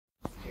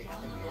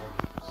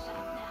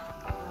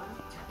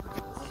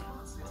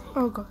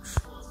Oh gosh.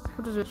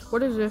 What is this?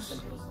 What is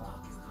this?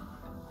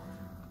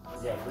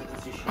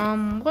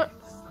 What?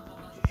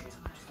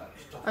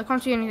 I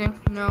can't see anything.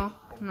 No,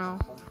 no.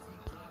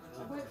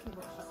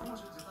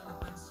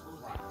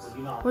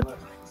 What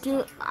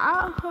do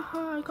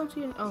I can't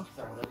see any. Oh,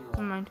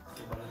 never mind.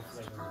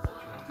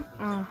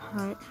 Oh,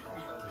 right.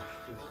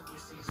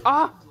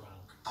 Ah!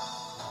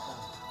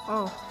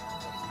 Oh.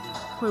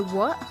 Wait,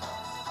 what?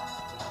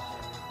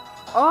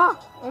 Oh!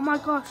 Oh my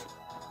gosh.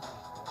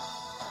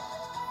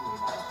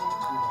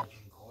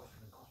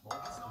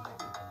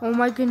 Oh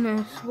my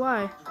goodness,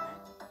 why?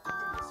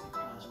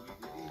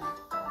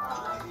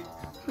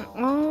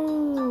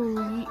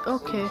 Oh,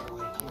 okay.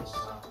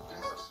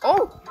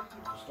 Oh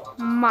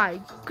my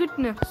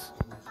goodness.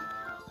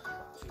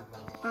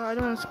 I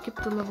don't want to skip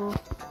the level.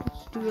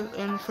 Let's do it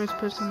in first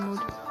person mode.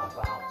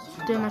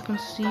 Then I can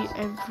see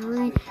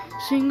every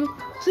single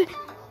thing.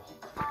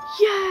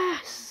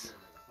 Yes!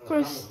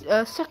 First,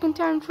 second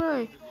time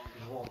try.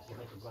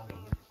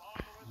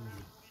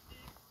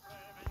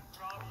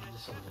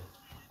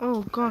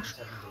 Oh gosh.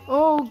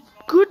 Oh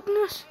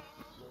goodness.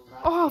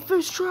 Oh,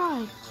 first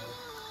try.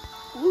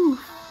 Ooh,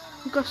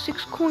 you got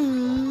 6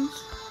 coins.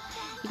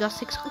 You got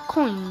 6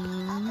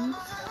 coins.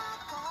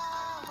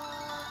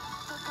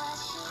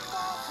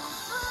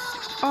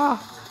 Oh.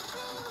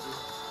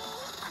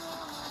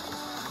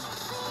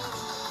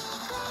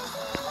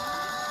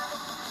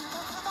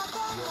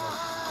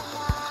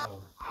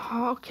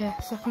 Oh, okay,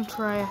 second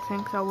try I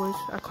think that was.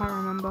 I can't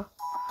remember.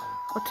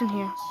 What's in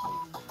here?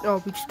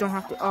 Oh, we just don't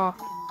have to. Oh.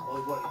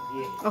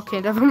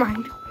 Okay, never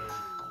mind.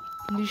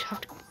 You just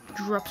have to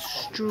drop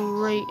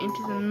straight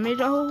into the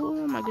middle.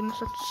 Oh my goodness,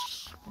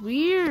 that's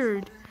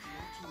weird.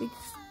 It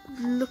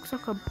looks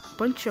like a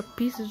bunch of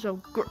pieces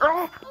of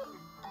I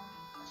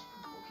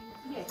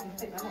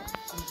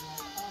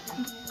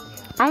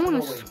don't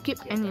want to skip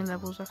any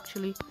levels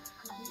actually.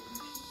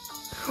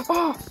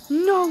 Oh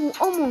no,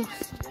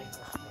 almost.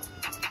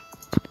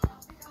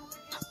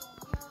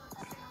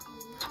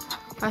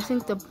 I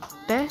think the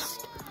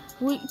best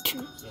way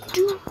to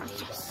do.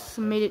 Yes,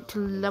 made it to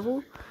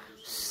level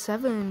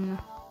 7.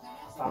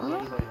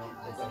 What?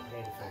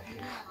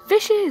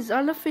 Fishes!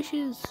 I love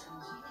fishes.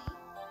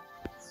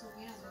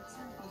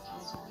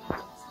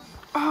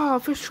 Oh,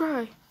 first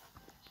try.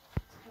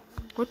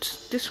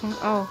 What's this one?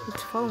 Oh,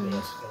 it's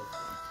phones.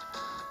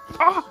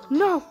 Oh,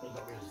 no!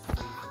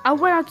 I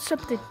went out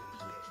something.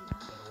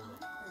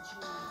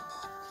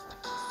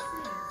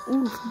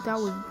 Ooh, that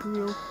was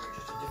real.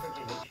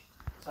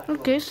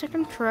 Okay,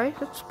 second try.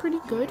 That's pretty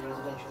good.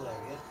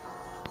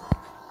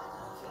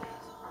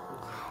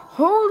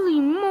 Holy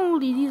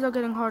moly, these are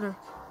getting harder.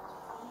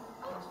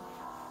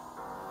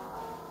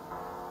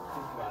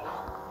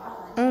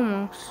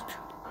 Almost.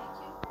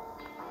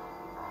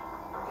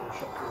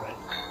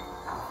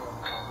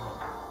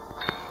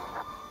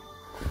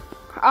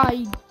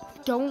 I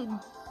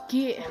don't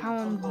get how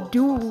I'm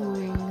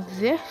doing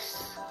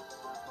this.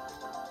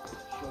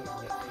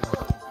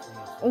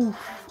 Oof.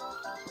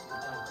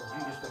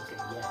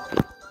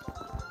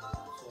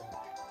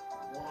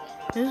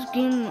 This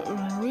game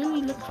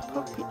really looks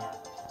popular.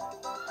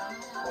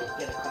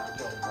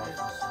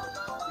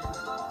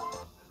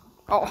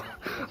 Oh,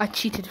 I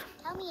cheated.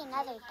 Tell me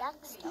another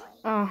duck story.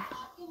 Oh,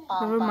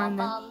 never mind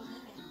then.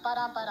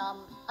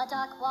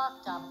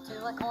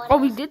 Oh,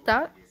 we did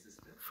that.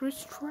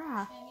 First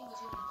try.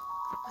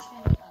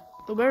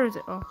 Oh, where is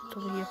it? Oh, it's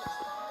over here.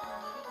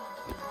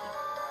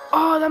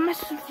 Oh, that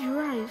messes with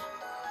your eyes.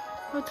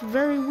 That's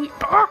very weird.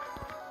 Ah!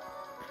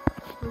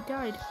 I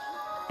died.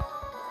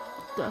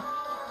 The.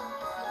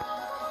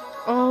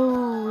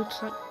 Oh,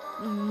 it's like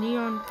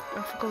neon.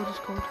 I forgot what it's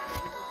called.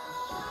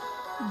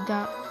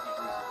 That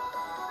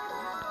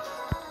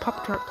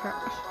Pop-Tart crap.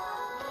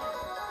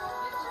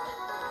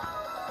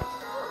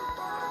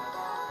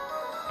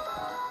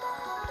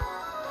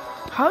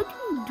 How do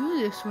you do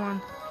this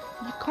one?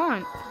 You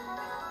can't.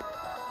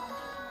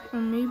 Or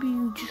maybe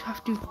you just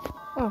have to.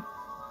 Oh.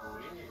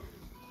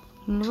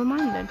 Never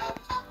mind then.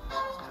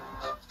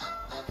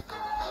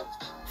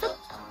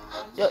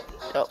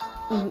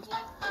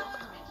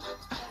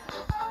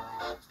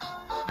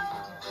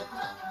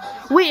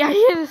 Wait, I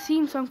hear the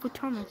theme song for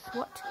Thomas.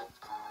 What?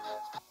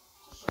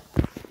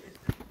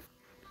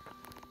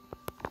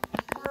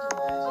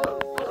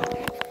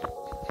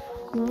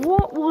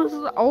 What was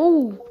that?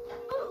 Oh.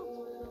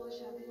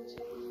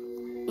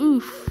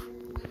 Oof.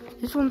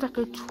 This one's like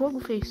a troll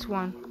face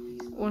one.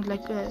 Or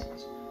like a.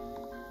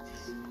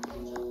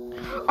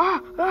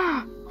 Ah!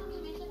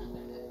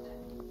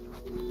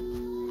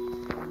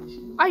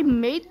 I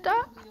made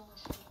that?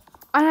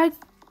 And I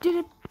did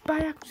it by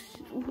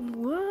accident.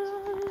 What?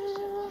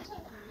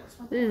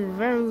 This is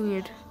very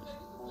weird.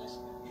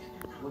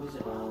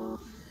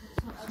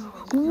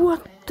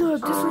 What the?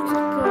 This looks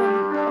like a.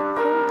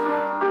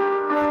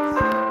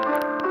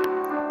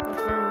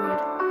 That's very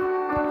weird.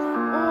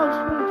 Oh, this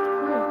one is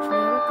cool actually. I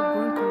like the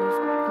green colors.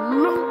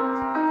 No!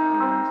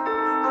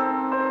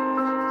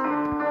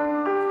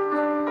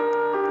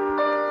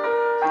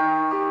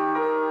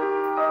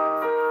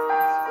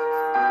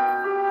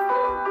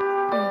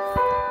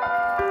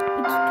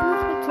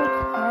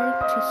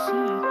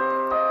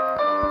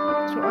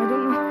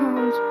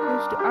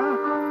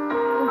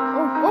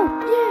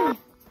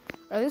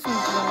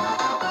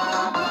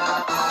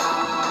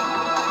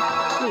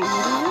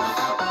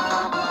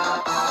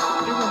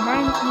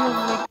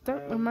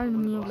 reminded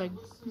me of like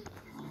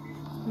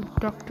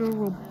Dr.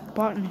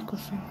 Robotnik or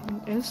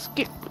something.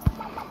 Escape.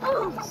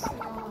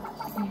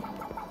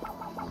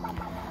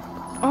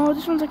 Oh,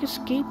 this one's like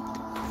escape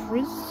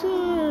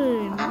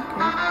prison.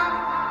 Okay.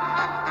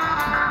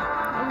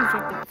 That was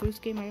like the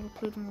first game I ever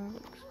played on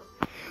Roblox.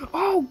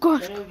 Oh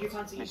gosh!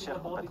 Mes chers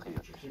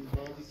compatriotes,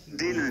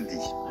 dès lundi,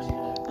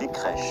 les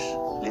crèches,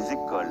 les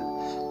écoles,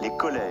 les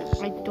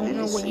collèges, I don't les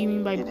know what you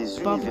mean by lycées et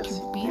les barbecue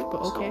universités beef,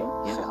 but okay.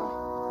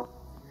 seront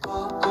Yeah.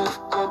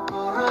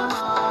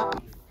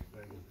 fermés.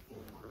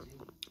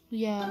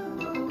 Yeah,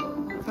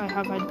 I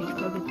have had beef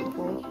burgers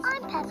before.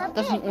 I'm Peppa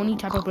That's Pig. the only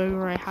type of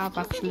burger I have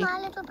This is actually. my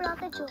little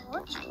brother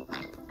George.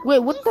 Wait,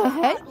 what the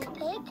heck?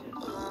 Pig.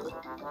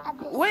 And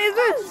this What is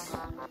this?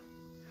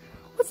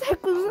 What the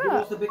heck was What's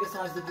that? the biggest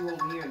size they do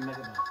over here in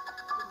Mega Man?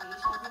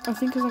 I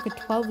think it's like a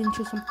 12-inch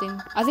or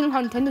something. I think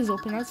Nintendo's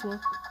open as well.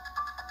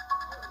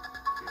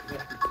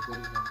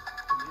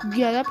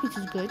 Yeah, that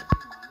pizza's good.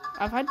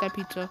 I've had that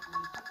pizza.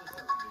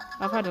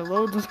 I've had it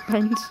loads of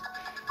times.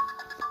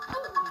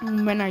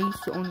 When I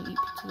used to only eat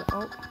pizza.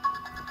 Oh.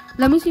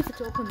 Let me see if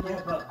it's open though.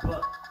 Yeah, but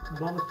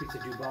Mama's Pizza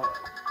do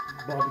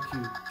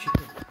barbecue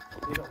chicken.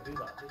 They don't do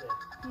that, do they?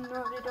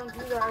 No, they don't do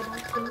that, I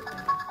don't think.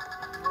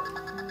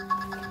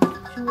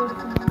 Should we order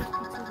from Mama's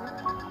Pizza then?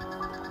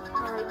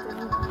 Alright then.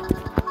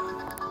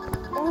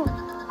 Oh!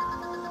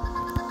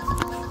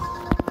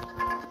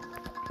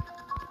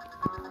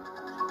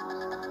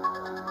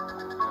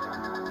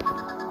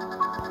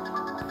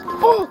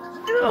 Oh!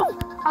 No!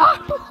 Ah!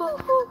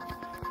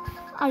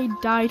 I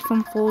died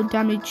from fall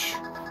damage.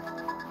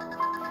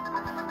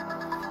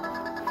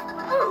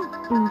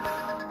 Oof.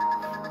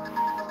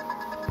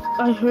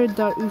 I heard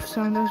that oof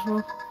sound as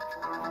well.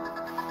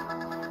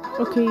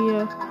 Okay,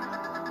 yeah.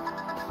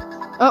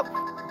 Oh,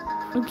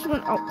 I just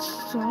went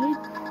outside.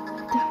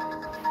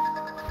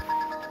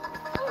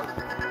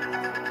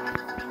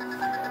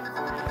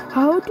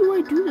 How do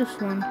I do this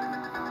one?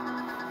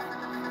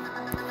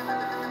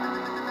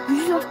 You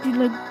just have to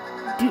like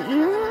do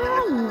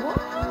what?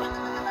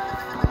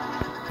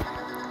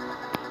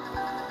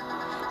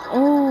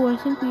 Oh, I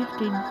think we have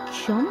to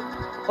jump.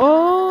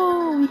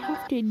 Oh, we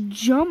have to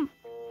jump.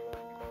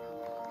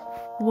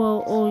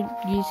 Well, oh,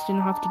 you just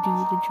didn't have to do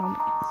the jump.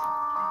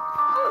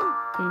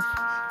 Oof.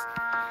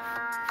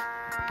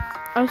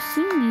 I've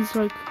seen these,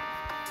 like,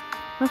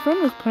 my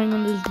friend was playing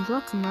on this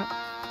drop map.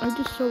 I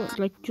just saw it,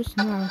 like, just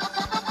now.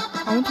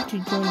 I wanted to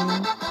join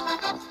in.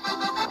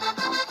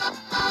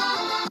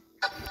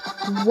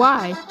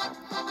 Why?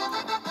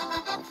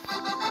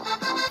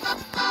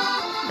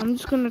 I'm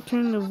just gonna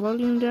turn the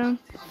volume down.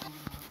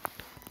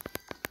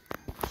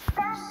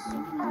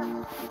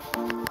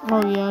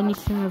 Oh yeah, I need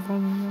to turn the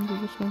volume down to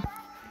this one.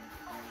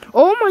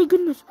 Oh my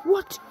goodness,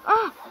 what?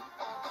 Ah!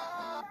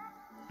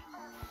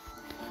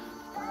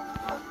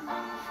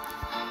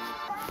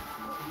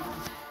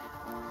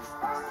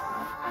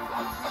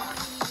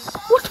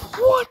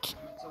 What?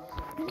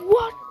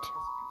 What?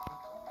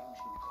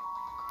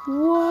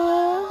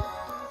 What?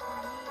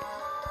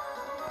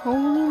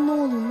 Holy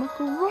moly,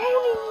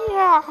 macaroni!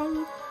 Yeah!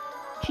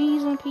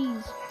 Cheese and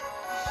peas.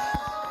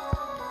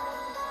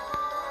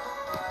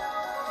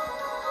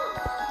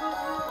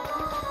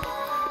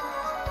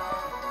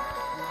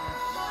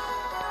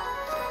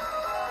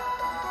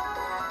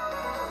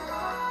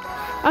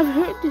 I've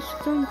heard this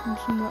song from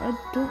somewhere, I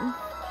don't know.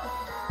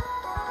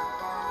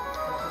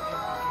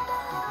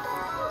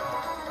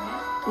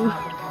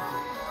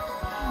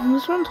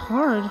 This one's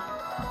hard.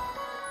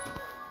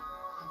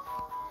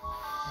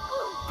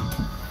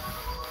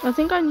 I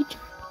think I need to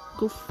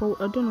go forward.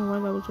 I don't know why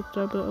that was up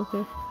there, but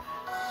okay.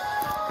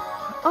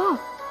 Oh!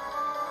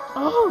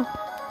 Oh!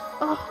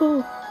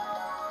 Oh!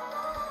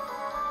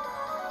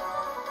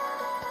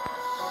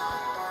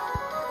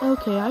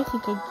 Okay, I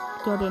think I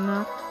got it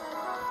now.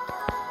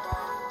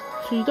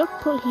 So you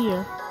got put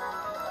here.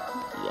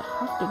 You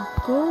have to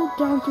go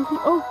down to here.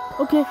 Oh,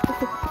 okay,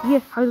 okay.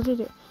 Yeah, I did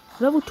it.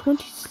 Level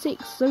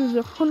 26. There is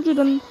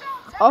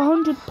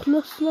 100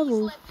 plus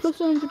levels. Plus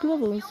 100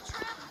 levels.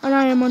 And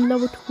I am on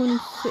level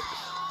 26.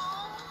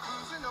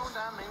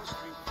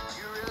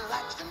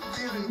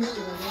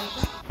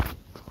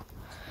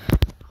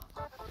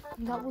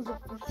 That was a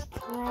first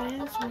try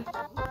as well.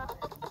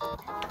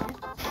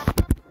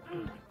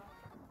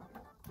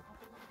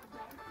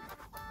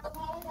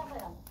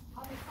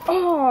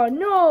 Oh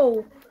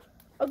no!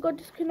 I got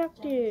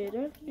disconnected. I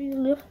have to do the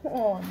lift.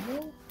 Oh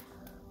no.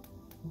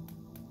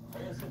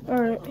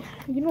 Alright,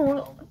 you know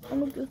what? I'll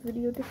make this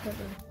video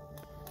differently.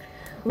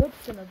 We're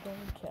gonna go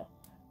into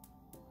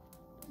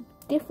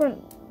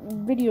different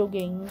video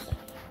games.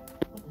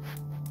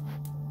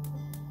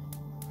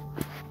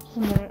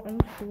 Alright, I'm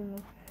just doing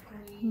this.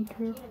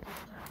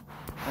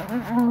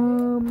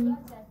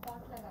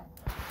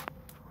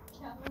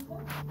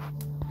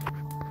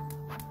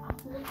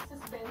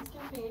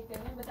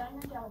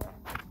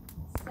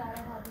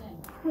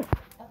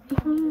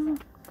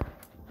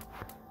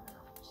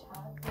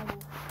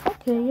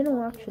 Okay, you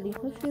know, actually,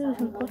 let's do this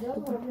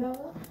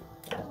impossible.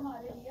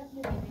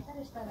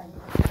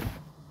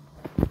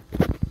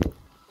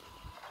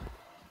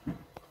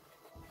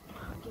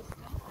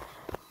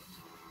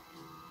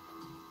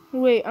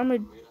 Wait, I'm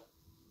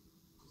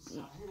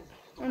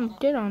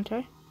dead, aren't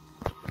I?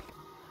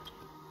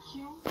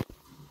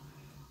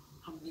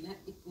 हम बिना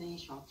इतने ही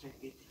shock रह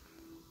गए थे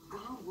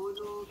कहाँ वो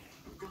लोग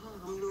कहाँ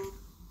हम लोग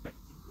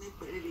इतने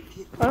पढ़े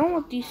लिखे I don't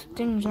want these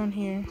things on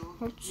here.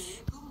 Let's...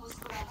 तुम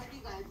मुस्कुराहट ही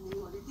गायब नहीं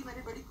हो रही थी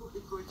मैंने बड़ी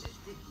कोशिश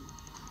भी की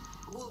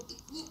वो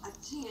इतनी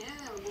अच्छी है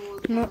वो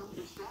No.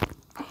 दूसरा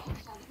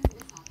शादी में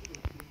मेरे साथ ही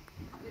रहती है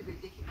अपने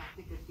बेटे की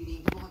बातें करती रही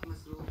बहुत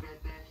मसरूफ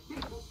रहता है फिर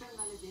भुगतान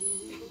वाले दिन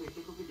मेरे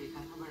बेटे को भी देखा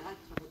था बड़ा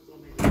अच्छा बच्चा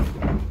मैंने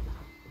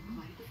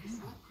हमारी तो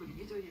किस्मत खुल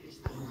गई जो ये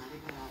रिश्ता हमारे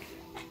घर आ गया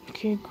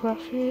Okay,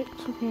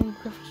 graphics. Okay,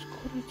 graphics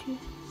quality.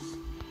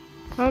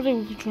 I don't think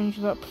we can change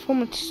that.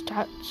 Performance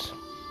stats.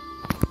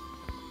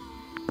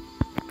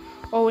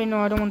 Oh wait, no,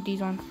 I don't want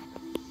these on.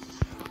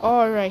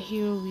 Alright,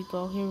 here we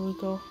go, here we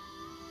go.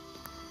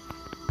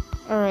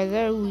 Alright,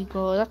 there we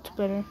go, that's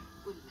better.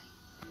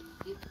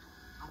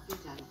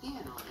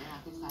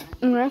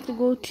 And we have to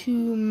go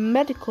to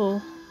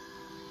medical.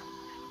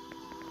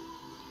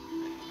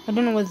 I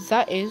don't know what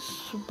that is,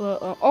 but...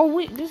 oh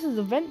wait, this is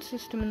the vent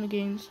system in the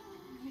games.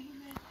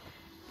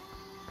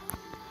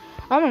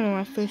 I remember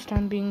my first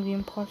time being the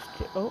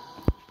imposter. Oh.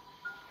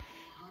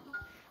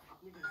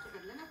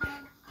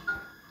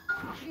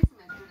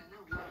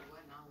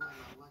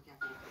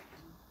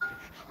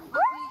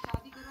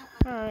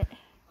 Alright.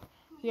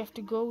 We have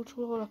to go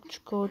to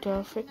electrical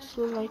to fix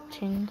the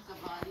lighting.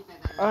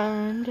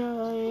 And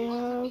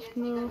I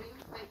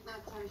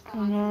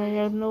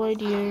have no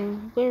idea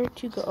where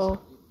to go.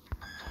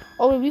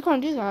 Oh wait, we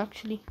can't do that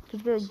actually,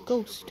 because we're a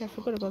ghost. I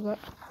forgot about that.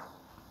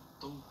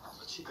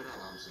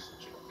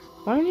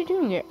 Why are they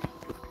doing it?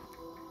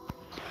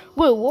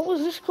 Wait, what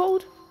was this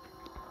code?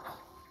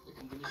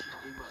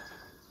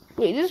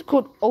 Wait, this is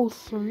code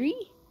 03?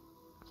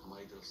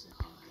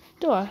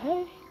 The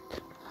heck?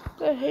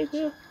 The heck?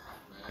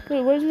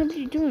 Wait, why is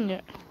nobody doing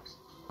it?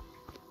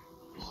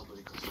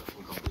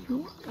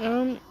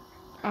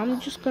 I'm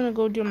just gonna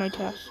go do my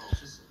tasks.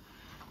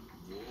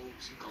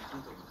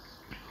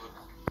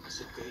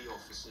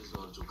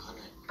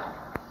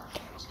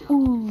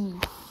 Ooh.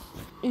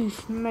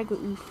 Oof, mega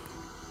oof.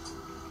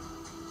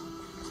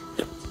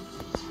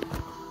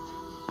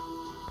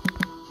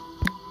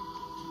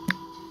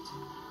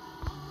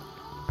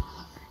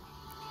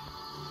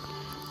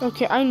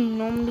 Okay, I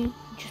normally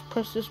just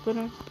press this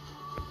button.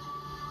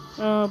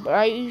 But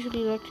I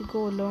usually like to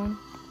go alone.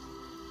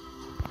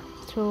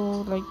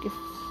 So, like, if...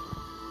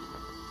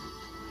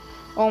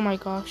 oh my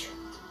gosh.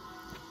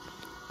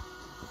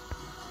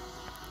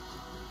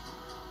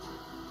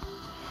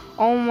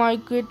 Oh my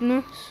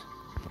goodness.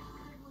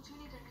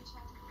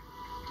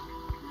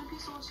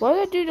 Why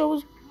that dude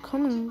always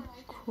coming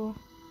cool?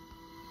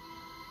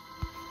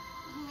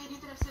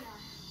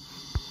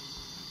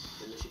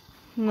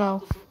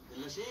 No.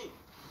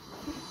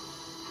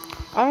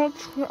 I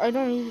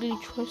don't usually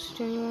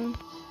trust anyone.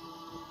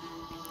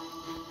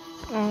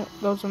 Oh,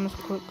 that was a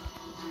misclick.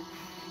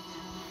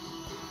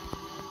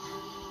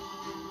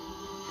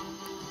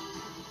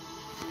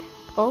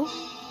 Oh,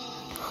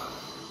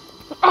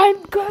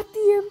 I've got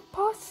the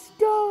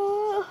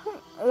imposter.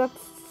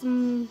 That's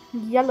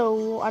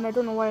yellow, and I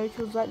don't know why I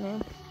chose that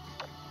name.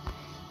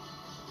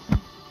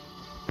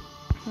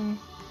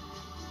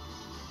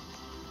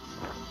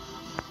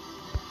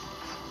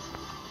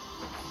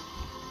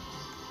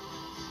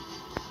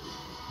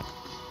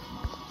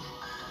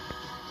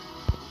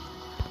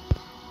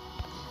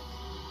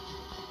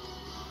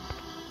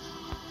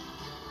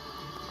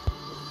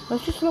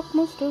 Let's just lock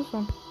most doors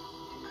on.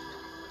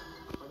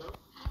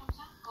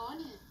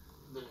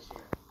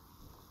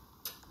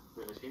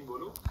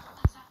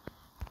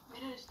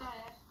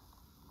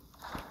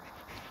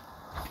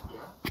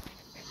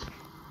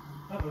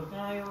 Can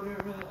I order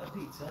a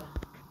pizza?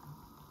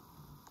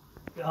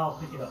 I'll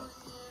pick it up.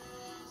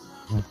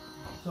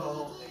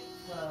 So,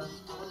 it's, I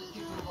want the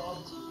chicken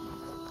barbecue.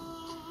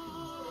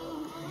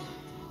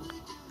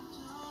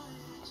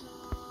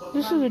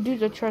 This is the dude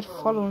that tried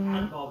following me.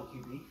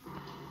 Barbecue beef.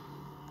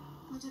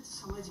 मुझे तो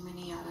समझ में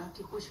नहीं आ रहा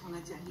कि खुश होना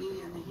चाहिए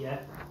या नहीं Yeah.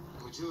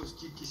 मुझे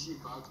उसकी किसी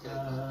बात का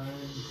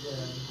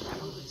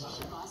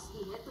बात की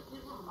है तो फिर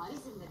वो हमारी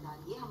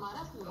जिम्मेदारी है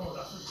हमारा फोन है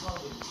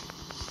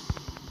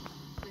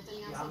मैं तो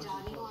यहाँ से जा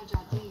रही हूँ और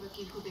जाते ही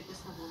वकील को पेपर्स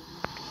का बोल दूँ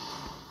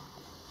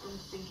तुम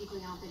पिंकी को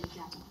यहाँ पे लेके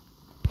आ जाओ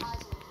आ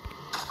जाओ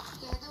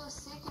कह दो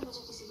उससे कि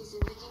मुझे किसी की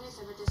जिंदगी में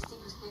जबरदस्ती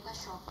घुसने का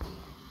शौक नहीं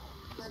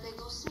मैं एक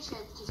दूसरी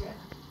शर्त की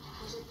जगह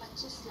मुझे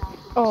 25 lakh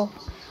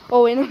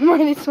Oh wait, never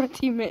mind, it's my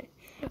teammate.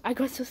 I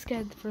got so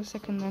scared for a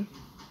second then.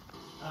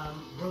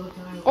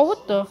 Oh,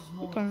 what the?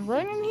 You can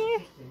run in here?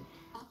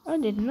 I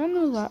did not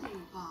know that.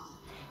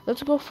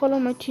 Let's go follow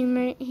my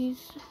teammate.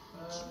 He's...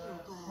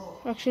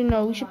 actually,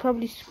 no, we should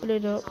probably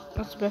split up.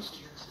 That's best.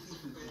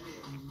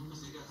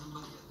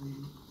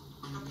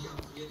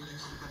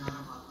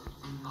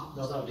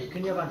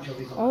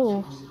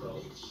 Oh.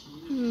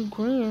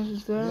 Green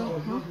is there.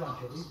 Huh?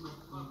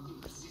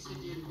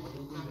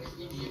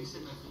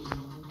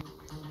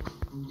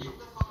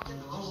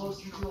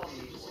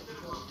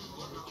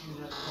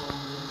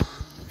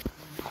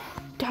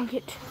 Dang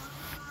it.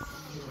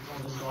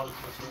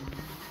 barbecue chicken.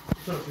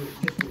 Just do it.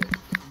 Just do it.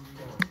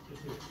 Come on,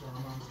 just do it. No,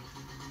 no.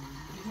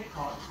 Just make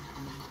hard.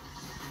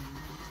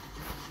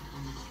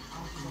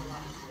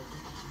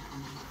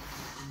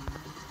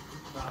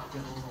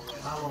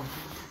 How long?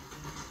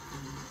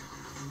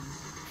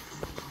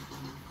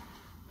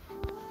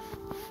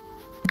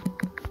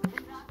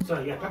 So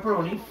yeah,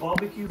 pepperoni,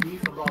 barbecue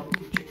beef, and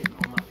barbecue chicken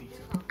on that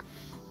pizza.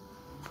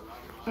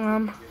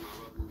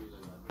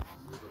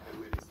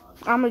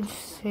 I'm gonna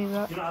just say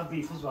that. Do you not have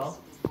beef as well?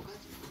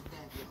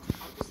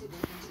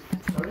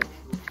 Sorry?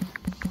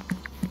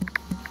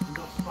 You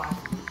got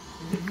spicy.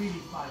 Is it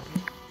really spicy?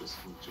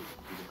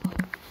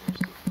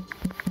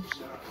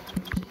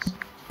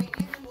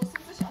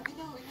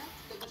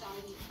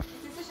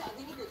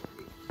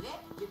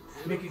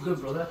 Make it good,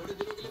 brother.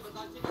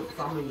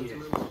 Family year.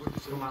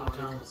 Come out of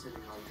town.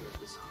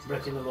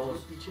 Breaking the laws.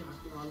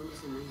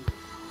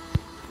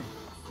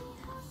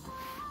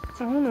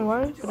 I don't know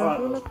why, but I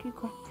feel like you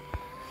can.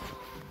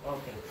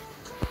 Okay.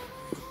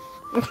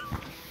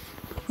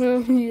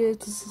 Yeah,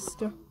 it's a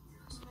sister.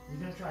 We're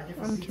gonna try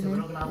different I'm pizza. We're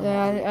not gonna have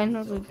kidding. Yeah, I know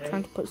pizza, they're okay?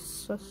 trying to put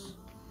sauce.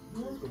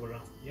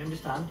 You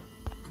understand?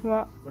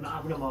 What? We're not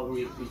having a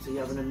margarita pizza.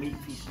 You're having a meat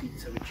feast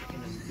pizza with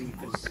chicken and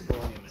beef and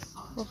pepperoni in it.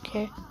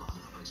 Okay.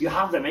 You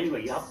have them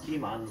anyway. You have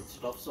keema and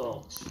stuff,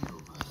 so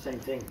same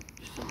thing.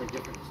 Just something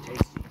different. It's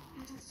tasty.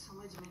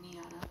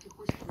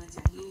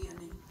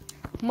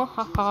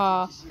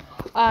 Mahaha.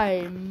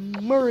 I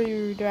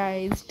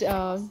murderized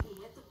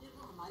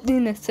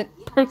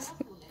innocent person.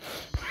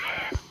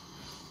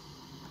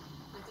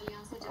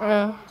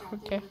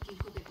 Okay.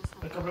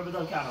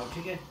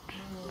 Chicken.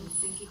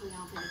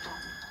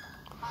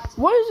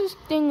 What is this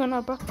thing on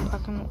our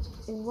backpack and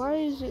why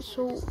is it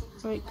so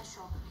like...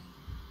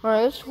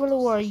 Alright, let's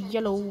follow our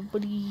yellow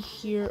buddy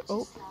here.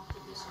 Oh.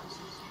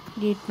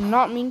 Did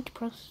not mean to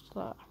press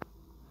that.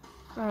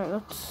 Alright,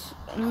 let's...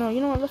 No, you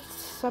know what? Let's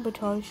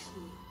sabotage.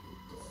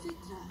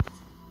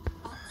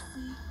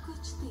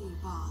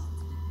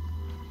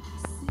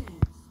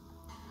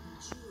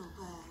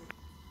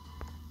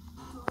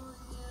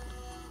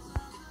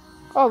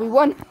 Oh, we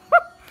won.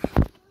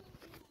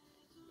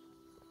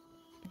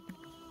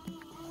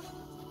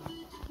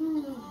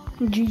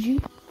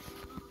 GG.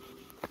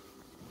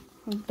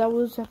 That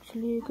was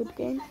actually a good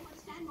game.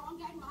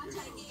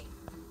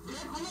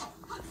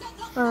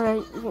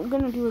 Alright, we're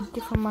gonna do a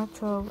different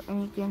match of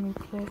any game we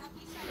play.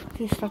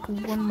 Just like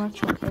one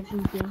match of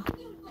every game.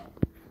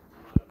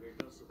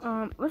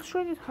 Let's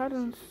try this hide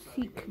and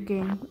seek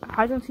game.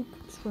 Hide and seek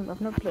extreme.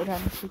 I've never played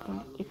hide and seek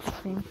on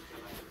extreme.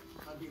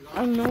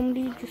 I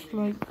normally just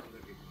like...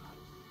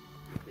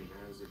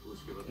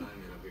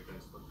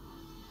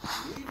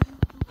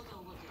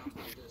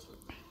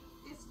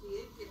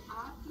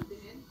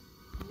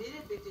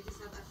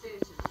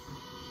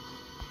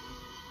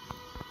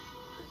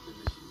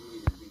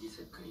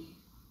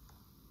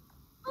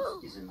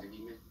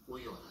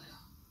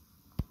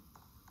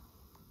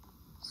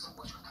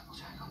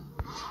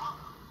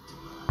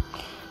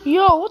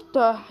 Yo, what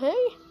the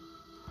hey?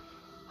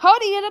 How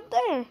do you get up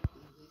there?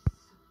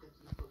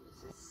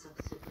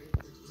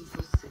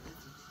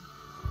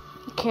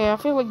 Okay, I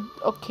feel like,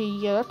 okay,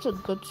 yeah, that's a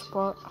good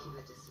spot.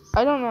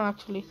 I don't know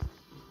actually.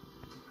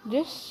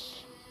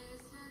 This?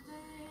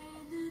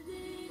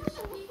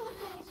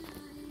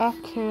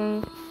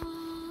 Okay.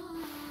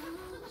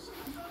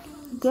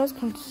 You guys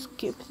can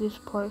skip this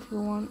part if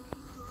you want.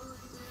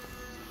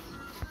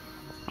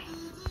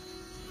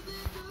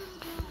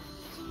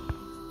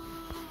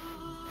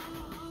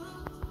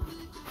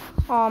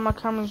 Oh, my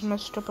camera's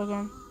messed up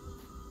again.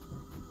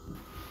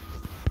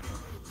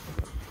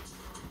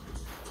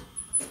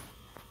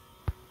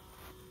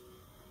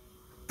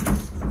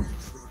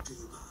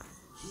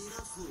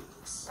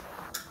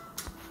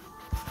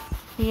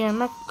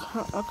 Yeah,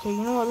 okay,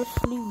 you know what?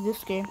 Let's leave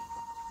this game.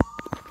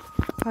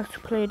 Let's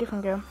play a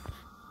different game.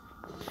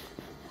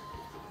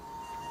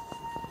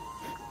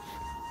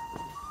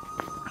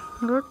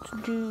 Let's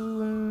do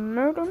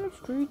Murder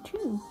Mystery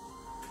 2.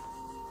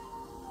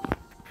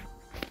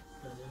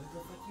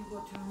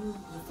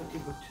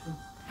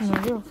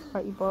 No, you're a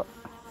fatty bot.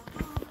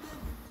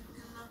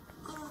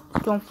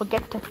 Don't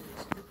forget to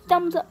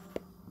thumbs up.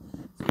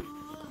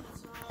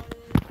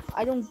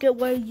 I don't get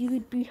why you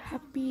would be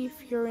happy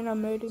if you're in a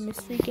murder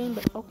mystery game,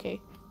 but okay.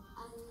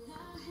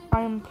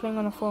 I am playing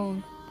on a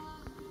phone.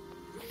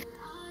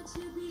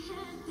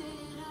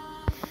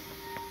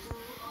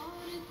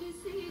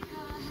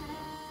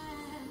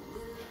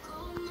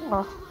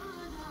 Oh.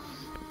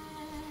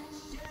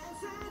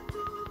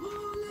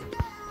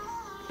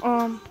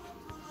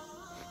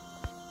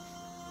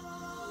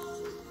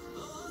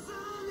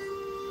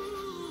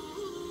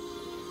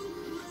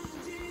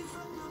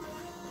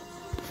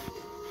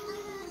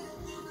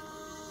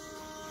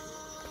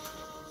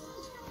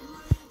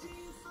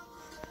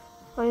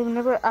 I've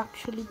never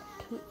actually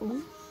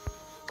played.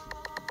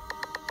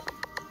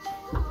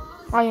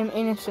 I am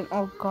innocent.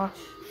 Oh gosh.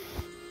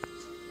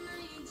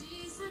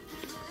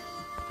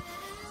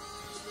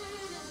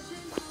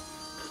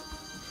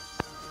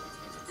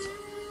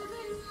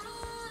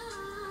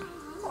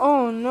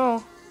 Oh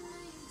no.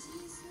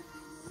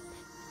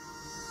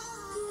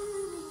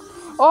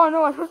 Oh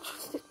no, I don't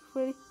trust it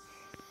really.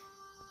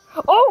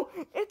 Oh,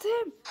 it's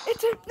him!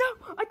 It's him!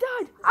 No, I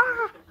died!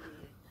 Ah!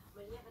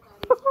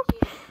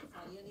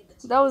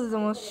 That was the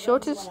most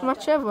shortest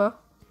match ever.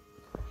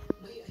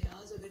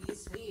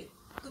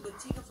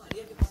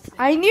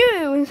 I knew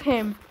it was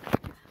him.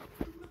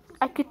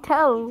 I could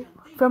tell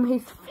from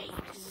his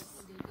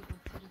face.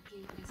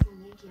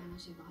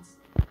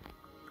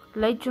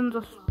 Legends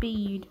of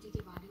Speed.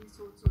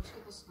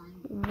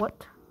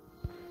 What?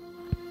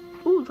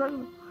 Ooh,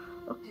 dragon.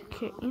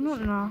 Okay, you know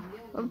what now?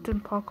 I've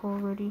done parkour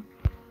already.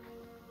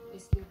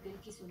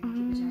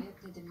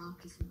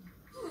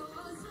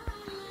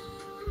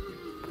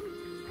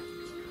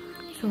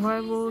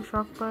 Survival,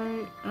 shark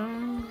bite.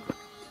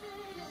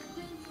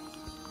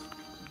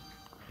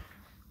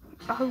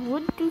 I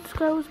would do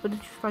Skywars, but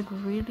it's just like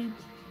really.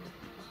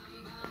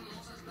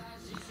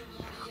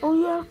 Oh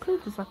yeah, I've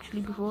played this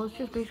actually before. It's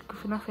just basically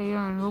FNAF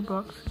AR and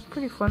Roblox. It's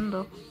pretty fun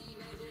though.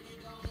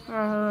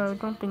 I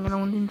don't think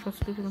anyone's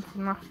interested in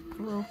FNAF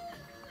though.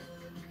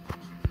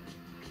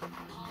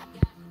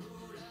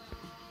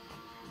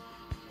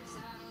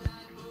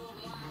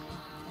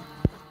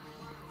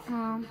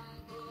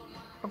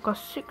 I've got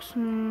 6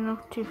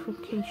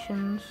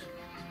 notifications.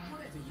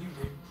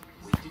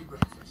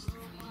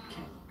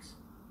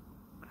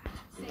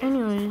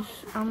 Anyways,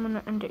 I'm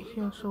gonna end it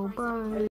here, so bye.